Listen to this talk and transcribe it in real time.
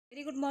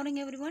Very good morning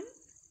everyone.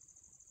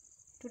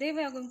 Today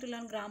we are going to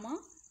learn grammar.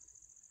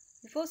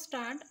 Before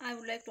start, I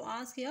would like to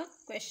ask you a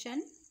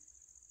question.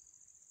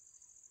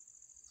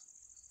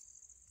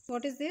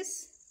 What is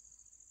this?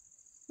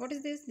 What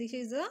is this? This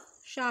is a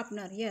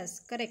sharpener. Yes,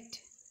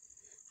 correct.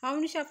 How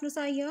many sharpeners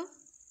are here?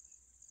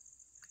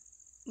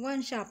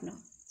 One sharpener.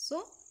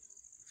 So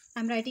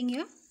I am writing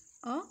here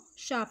a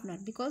sharpener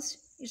because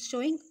it's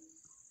showing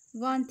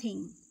one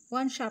thing,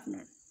 one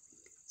sharpener.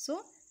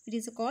 So it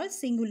is called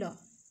singular.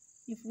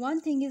 If one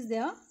thing is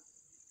there,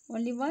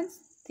 only one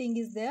thing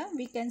is there,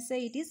 we can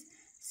say it is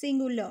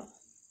singular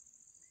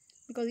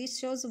because it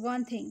shows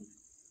one thing.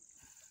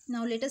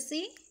 Now let us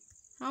see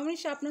how many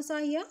sharpeners are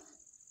here.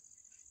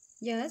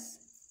 Yes,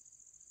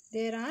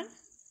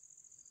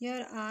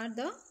 here are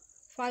the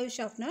 5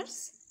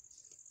 sharpeners.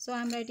 So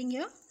I am writing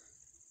here,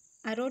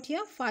 I wrote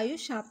here 5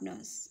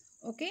 sharpeners.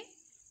 Okay,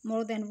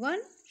 more than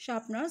one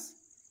sharpeners.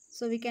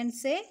 So we can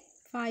say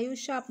 5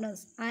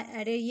 sharpeners. I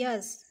added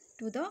yes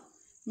to the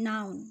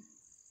noun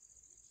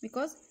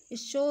because it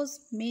shows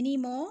many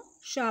more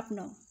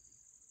sharpener.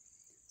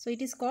 So it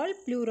is called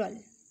plural.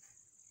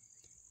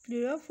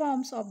 Plural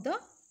forms of the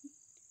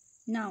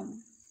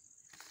noun.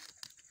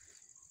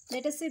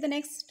 Let us see the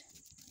next.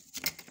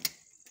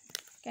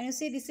 Can you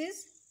see this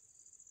is?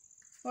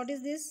 What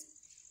is this?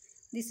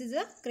 This is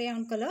a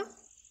crayon color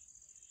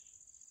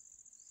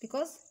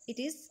because it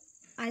is,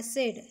 I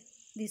said,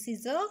 this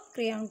is a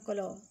crayon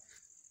color.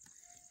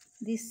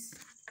 This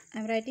I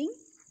am writing.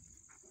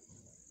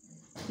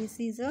 This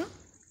is a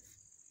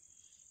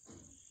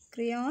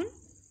crayon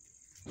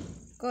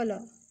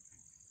color.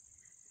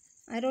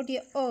 I wrote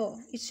here oh.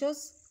 It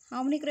shows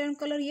how many crayon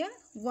color here?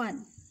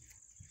 1.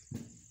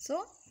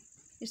 So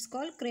it's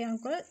called crayon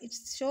color. It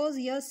shows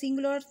here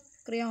singular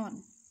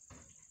crayon,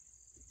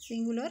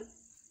 singular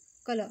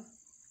color.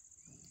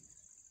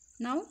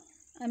 Now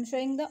I am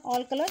showing the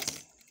all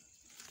colors.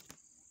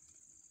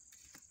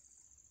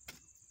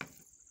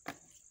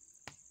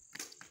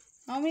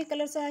 How many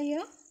colors are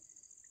here?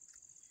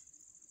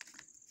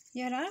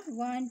 Here are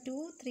 1,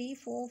 2, 3,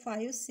 4,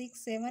 5, 6,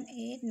 7,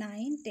 8,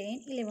 9,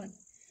 10, 11.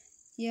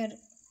 Here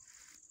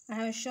I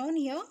have shown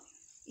here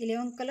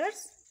 11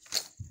 colors.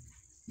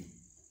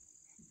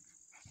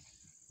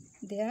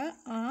 There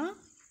are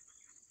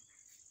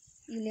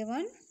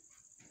 11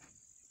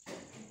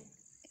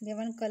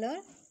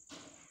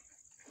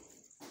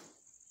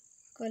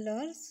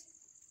 colors.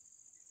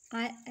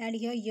 I add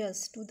here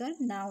yes to the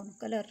noun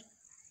color.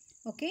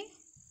 Okay,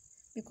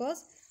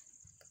 because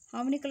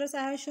how many colors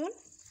I have shown?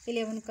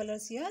 11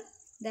 colors here.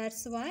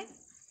 That's why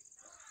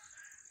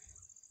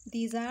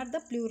these are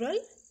the plural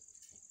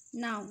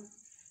noun,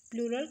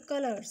 plural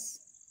colors.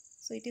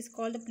 So it is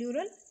called the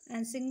plural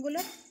and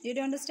singular. Did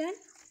you understand?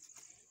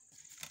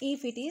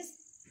 If it is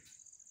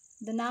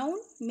the noun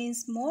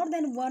means more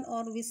than one,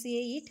 or we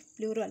say it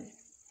plural.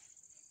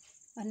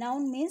 A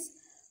noun means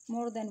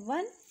more than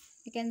one,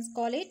 we can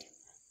call it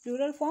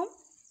plural form.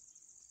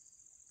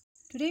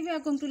 Today we are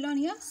going to learn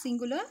here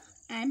singular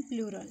and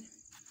plural.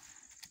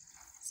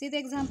 See the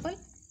example.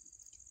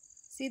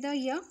 See the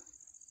here.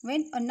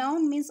 When a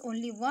noun means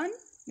only one,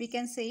 we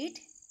can say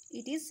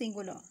it is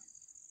singular.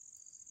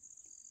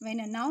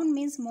 When a noun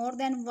means more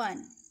than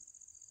one,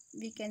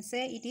 we can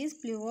say it is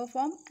plural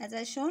form as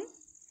I shown.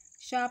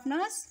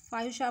 Sharpeners,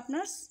 5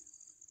 sharpeners,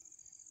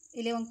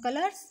 11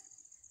 colors.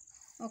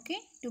 Okay,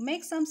 to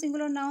make some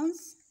singular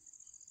nouns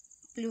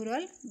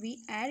plural, we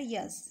add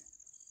yes.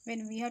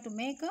 When we have to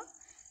make a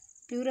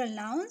plural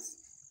nouns,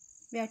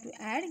 we have to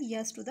add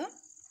yes to the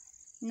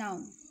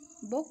noun.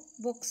 Book,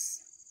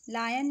 books,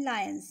 lion,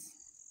 lions.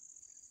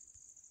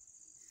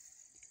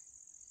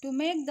 To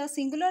make the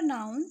singular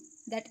noun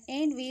that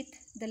end with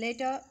the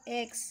letter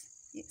X,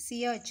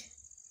 CH,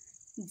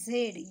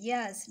 Z,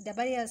 yes,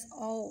 WS,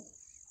 O,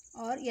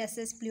 or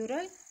SS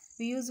plural,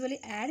 we usually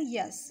add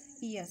yes,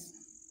 ES.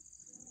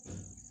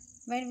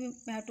 When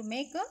we have to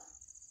make a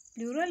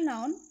plural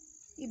noun,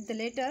 if the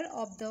letter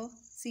of the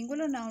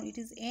singular noun it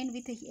is end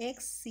with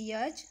X,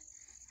 CH,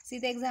 see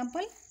the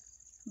example,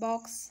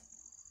 box.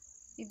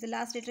 If the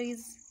last letter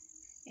is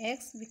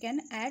X, we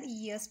can add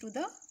ES to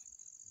the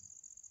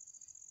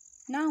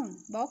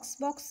noun, box,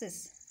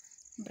 boxes.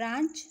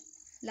 Branch,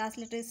 last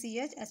letter is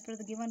CH as per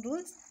the given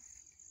rules,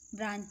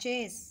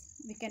 branches.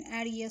 We can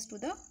add ES to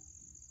the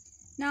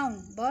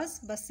noun, bus,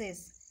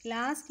 buses.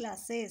 Class,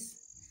 classes.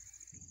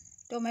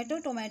 Tomato,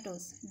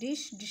 tomatoes.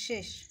 Dish,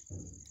 dishes.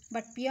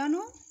 But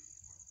piano,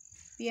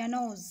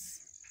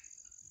 pianos.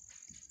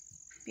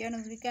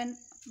 Pianos we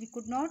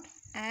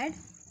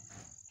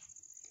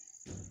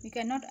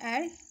cannot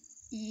add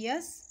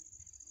ES.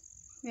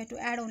 We have to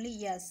add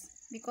only ES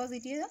because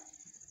it is a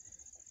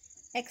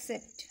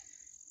except.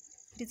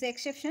 It is an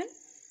exception.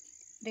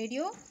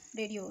 Radio,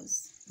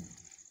 radios.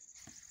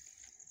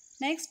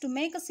 Next, to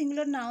make a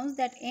singular nouns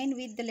that end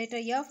with the letter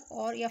F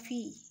or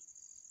FE.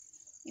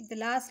 If the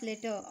last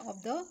letter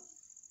of the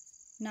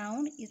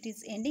noun it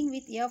is ending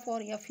with F or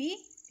FE,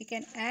 we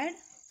can add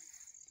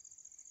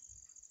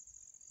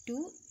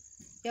to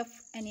F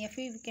and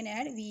FE, we can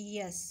add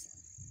VES.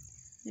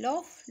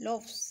 Loaf,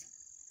 loaves.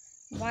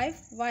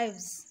 wife,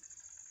 wives.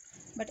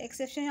 But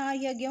exception are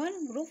here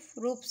given, roof,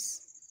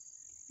 roofs.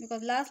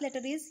 Because last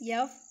letter is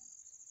F,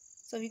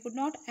 so we could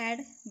not add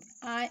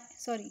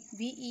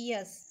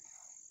VES.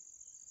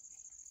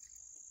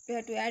 We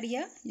have to add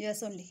here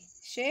yes only.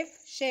 Shape,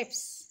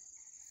 shapes.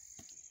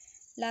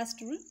 Last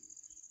rule.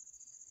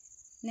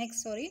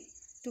 Next,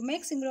 to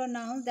make singular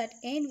nouns that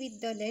end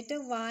with the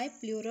letter Y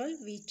plural,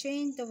 we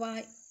change the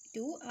Y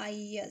to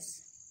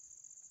IES.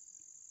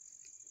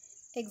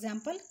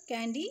 Example,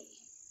 candy,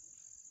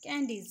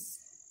 candies.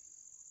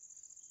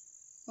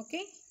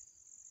 Okay,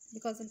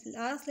 because the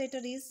last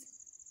letter is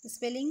the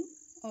spelling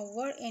of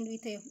word end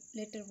with a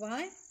letter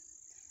Y,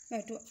 we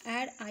have to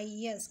add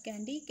IES,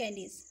 candy,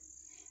 candies.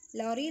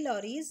 Lorry,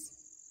 lorries.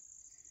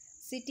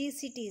 City,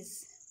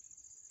 cities.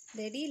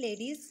 Lady,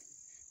 ladies.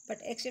 But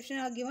exception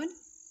are given,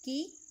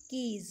 key,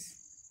 keys.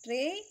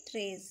 Tray,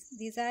 trays.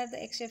 These are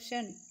the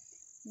exception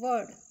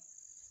word.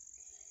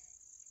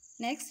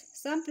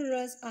 Next, some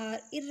plurals are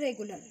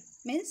irregular.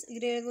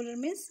 Irregular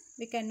means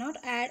we cannot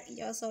add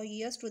yes or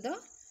yes to the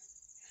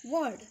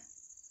word.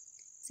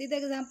 See the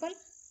example.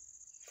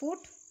 Foot,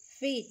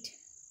 feet.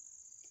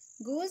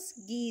 Goose,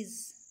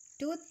 geese.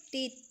 Tooth,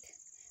 teeth.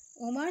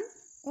 Woman,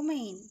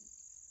 women.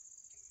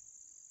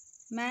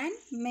 Man,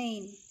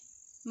 men.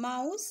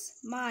 Mouse,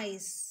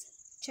 mice.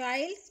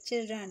 Child,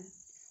 children.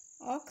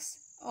 Ox,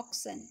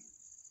 oxen.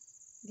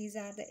 These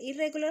are the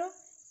irregular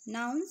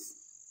nouns,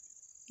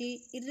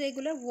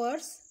 irregular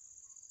words.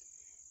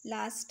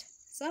 Last,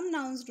 some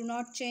nouns do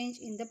not change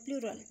in the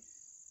plural.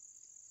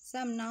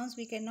 Some nouns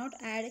we cannot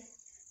add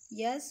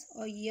yes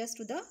or yes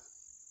to the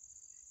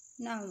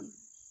noun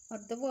or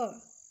the word.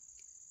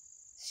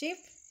 Ship,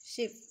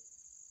 ship.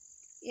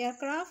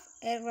 Aircraft,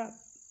 aircraft.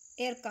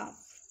 Aircraft,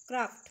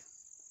 craft.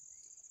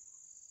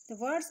 The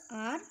words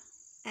are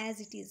as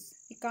it is.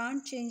 We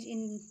can't change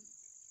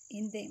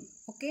in them.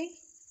 Okay.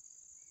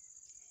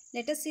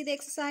 Let us see the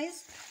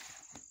exercise.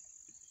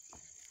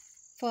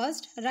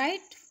 First,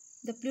 write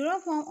the plural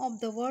form of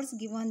the words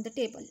given the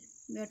table.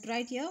 We have to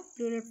write here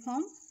plural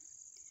form.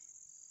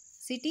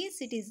 City,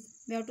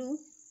 cities. We have to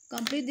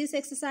complete this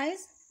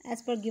exercise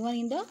as per given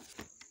in the,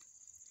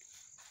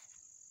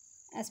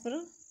 as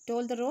per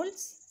told the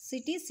roles.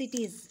 City,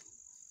 cities.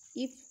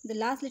 If the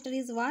last letter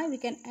is Y, we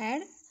can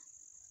add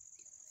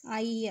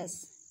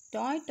IES.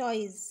 Toy,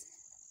 toys.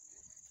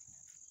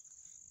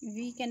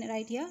 We can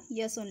write here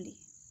yes only,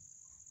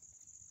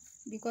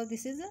 because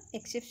this is the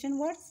exception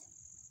words.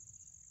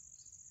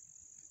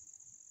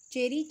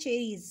 Cherry,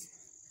 cherries.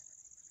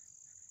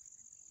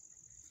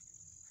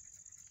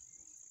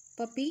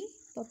 Puppy,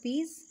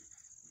 puppies.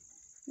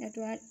 We have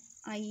to add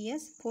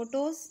IES.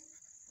 Photos.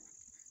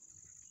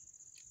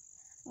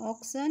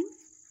 Oxen,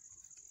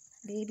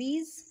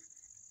 babies.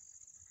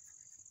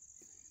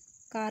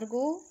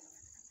 Cargo,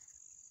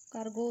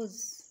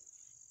 cargoes.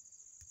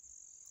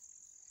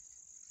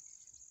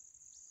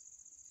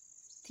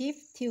 Thief,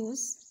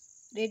 thieves.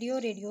 Radio,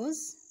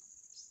 radios.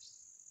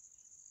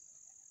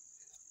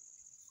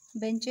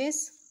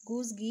 Benches,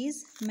 goose,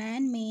 geese.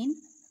 Man, men.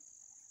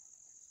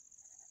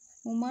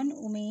 Woman,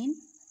 women.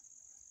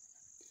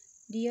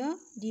 Deer,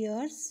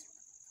 deers.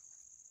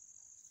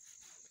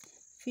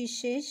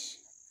 Fishes.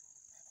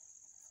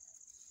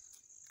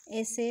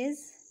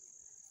 Essays.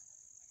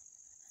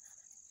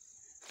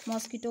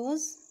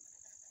 Mosquitoes.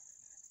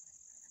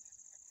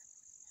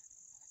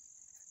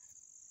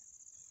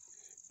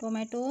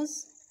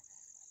 Tomatoes.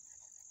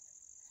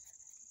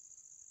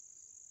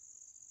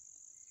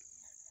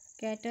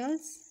 Cattle.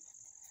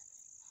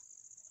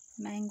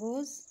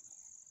 Mangoes.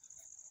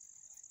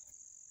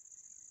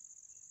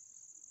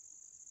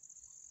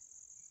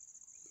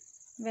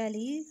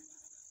 Valleys.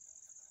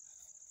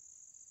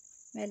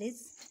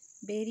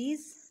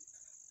 Berries.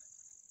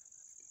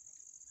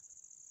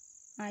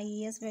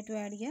 IES we have to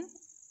add here.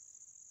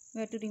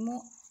 We have to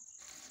remove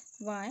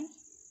Y.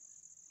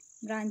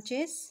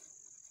 Branches.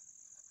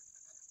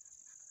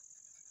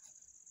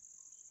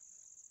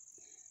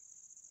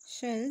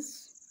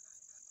 Shells.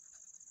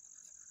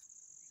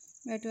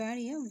 We have to add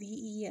here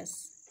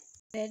VES.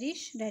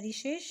 Radish,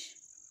 radishes.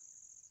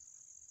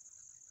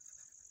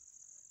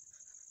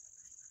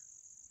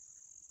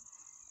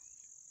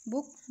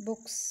 Book,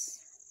 books.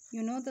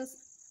 You know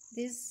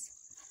this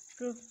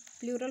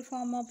plural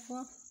form of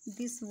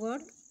this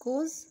word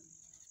goes.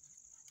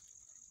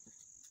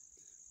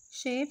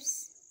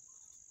 Shapes.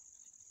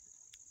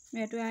 We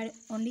have to add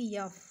only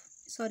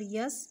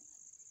yes.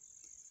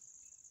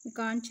 We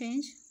can't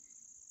change.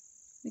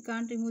 We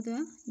can't remove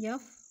the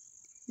F.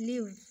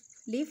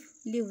 Leaf,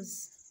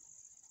 leaves.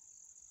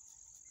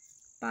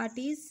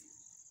 Parties.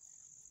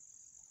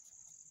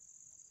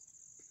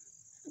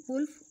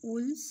 Wolf,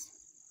 wolves.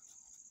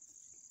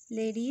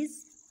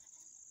 Ladies.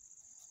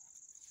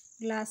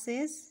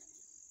 Glasses.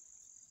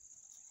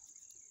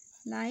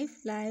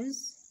 Life,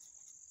 lives.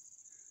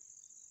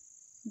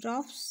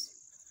 Drafts.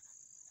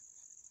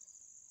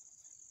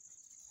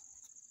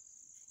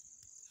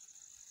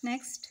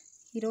 Next,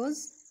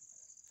 heroes.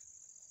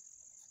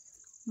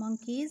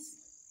 Monkeys.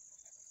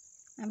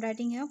 I am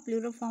writing here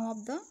plural form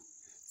of the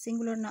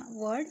singular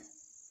word.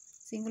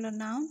 Singular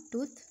noun,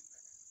 tooth,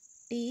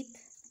 teeth,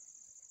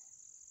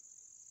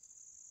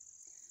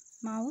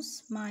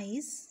 mouse,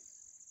 mice,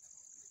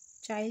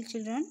 child,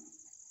 children,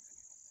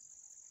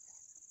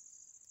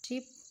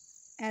 ship,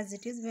 as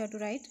it is we have to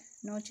write,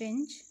 no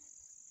change,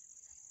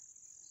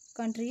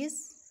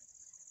 countries,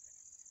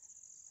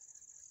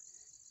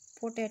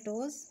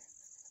 potatoes,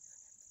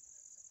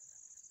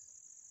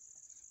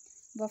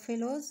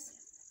 buffaloes,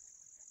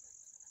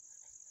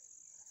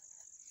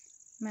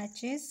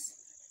 matches,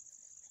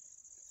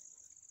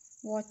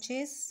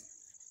 watches,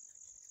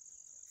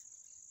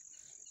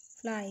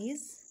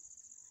 flies,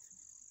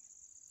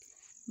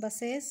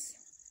 buses,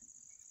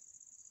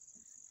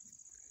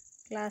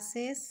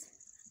 classes,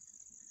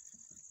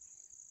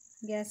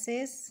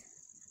 gases,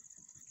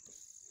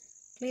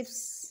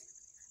 cliffs,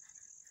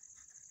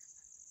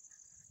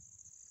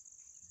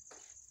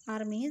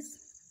 armies,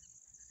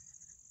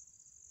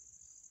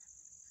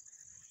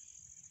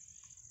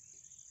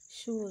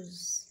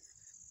 shoes.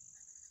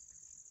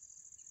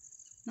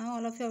 Now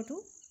all of you have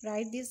to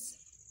write this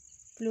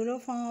plural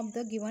form of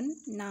the given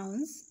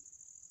nouns.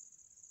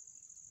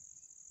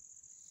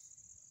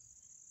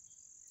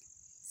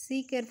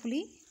 See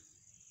carefully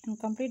and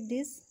complete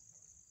this.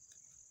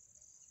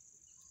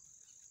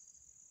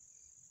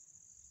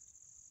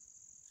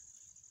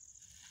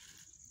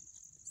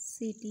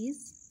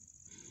 Cities,